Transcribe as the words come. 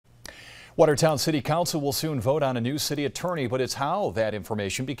Watertown City Council will soon vote on a new city attorney, but it's how that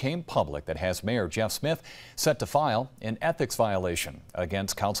information became public that has Mayor Jeff Smith set to file an ethics violation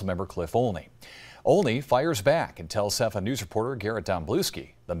against Councilmember Cliff Olney. Olney fires back and tells 7 News reporter Garrett Domblewski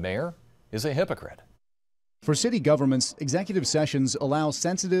the mayor is a hypocrite. For city governments, executive sessions allow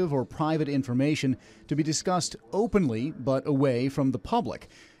sensitive or private information to be discussed openly but away from the public.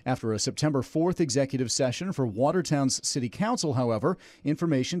 After a September 4th executive session for Watertown's City Council, however,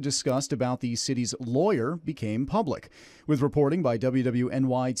 information discussed about the city's lawyer became public, with reporting by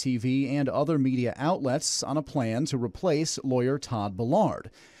WWNY TV and other media outlets on a plan to replace lawyer Todd Ballard.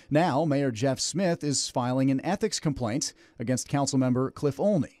 Now, Mayor Jeff Smith is filing an ethics complaint against Councilmember Cliff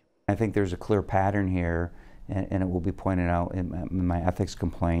Olney. I think there's a clear pattern here, and it will be pointed out in my ethics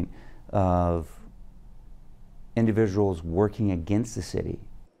complaint, of individuals working against the city.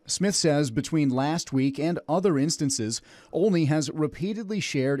 Smith says between last week and other instances, Olney has repeatedly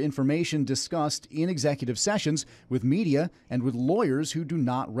shared information discussed in executive sessions with media and with lawyers who do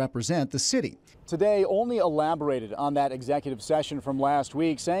not represent the city. Today, Olney elaborated on that executive session from last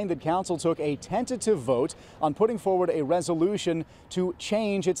week, saying that council took a tentative vote on putting forward a resolution to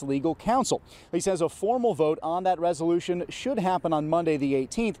change its legal counsel. He says a formal vote on that resolution should happen on Monday the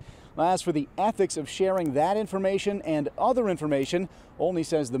 18th. As for the ethics of sharing that information and other information, Olney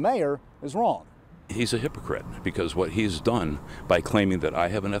says the mayor is wrong. He's a hypocrite because what he's done by claiming that I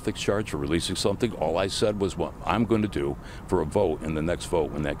have an ethics charge for releasing something, all I said was what I'm going to do for a vote in the next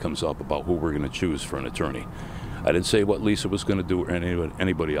vote when that comes up about who we're going to choose for an attorney. I didn't say what Lisa was going to do or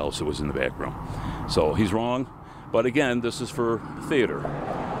anybody else that was in the background. So he's wrong, but again, this is for theater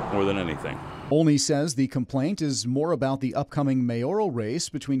more than anything. Olney says the complaint is more about the upcoming mayoral race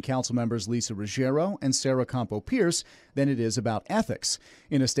between council members Lisa Ruggiero and Sarah Campo-Pierce than it is about ethics.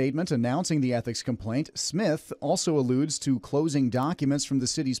 In a statement announcing the ethics complaint, Smith also alludes to closing documents from the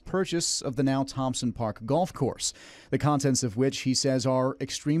city's purchase of the now Thompson Park golf course, the contents of which he says are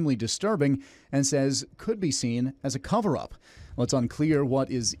extremely disturbing and says could be seen as a cover-up. Well, it's unclear what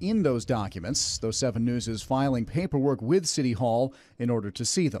is in those documents, though 7 News is filing paperwork with City Hall in order to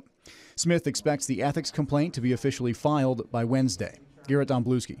see them. Smith expects the ethics complaint to be officially filed by Wednesday. Garrett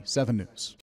Domblewski, 7 News.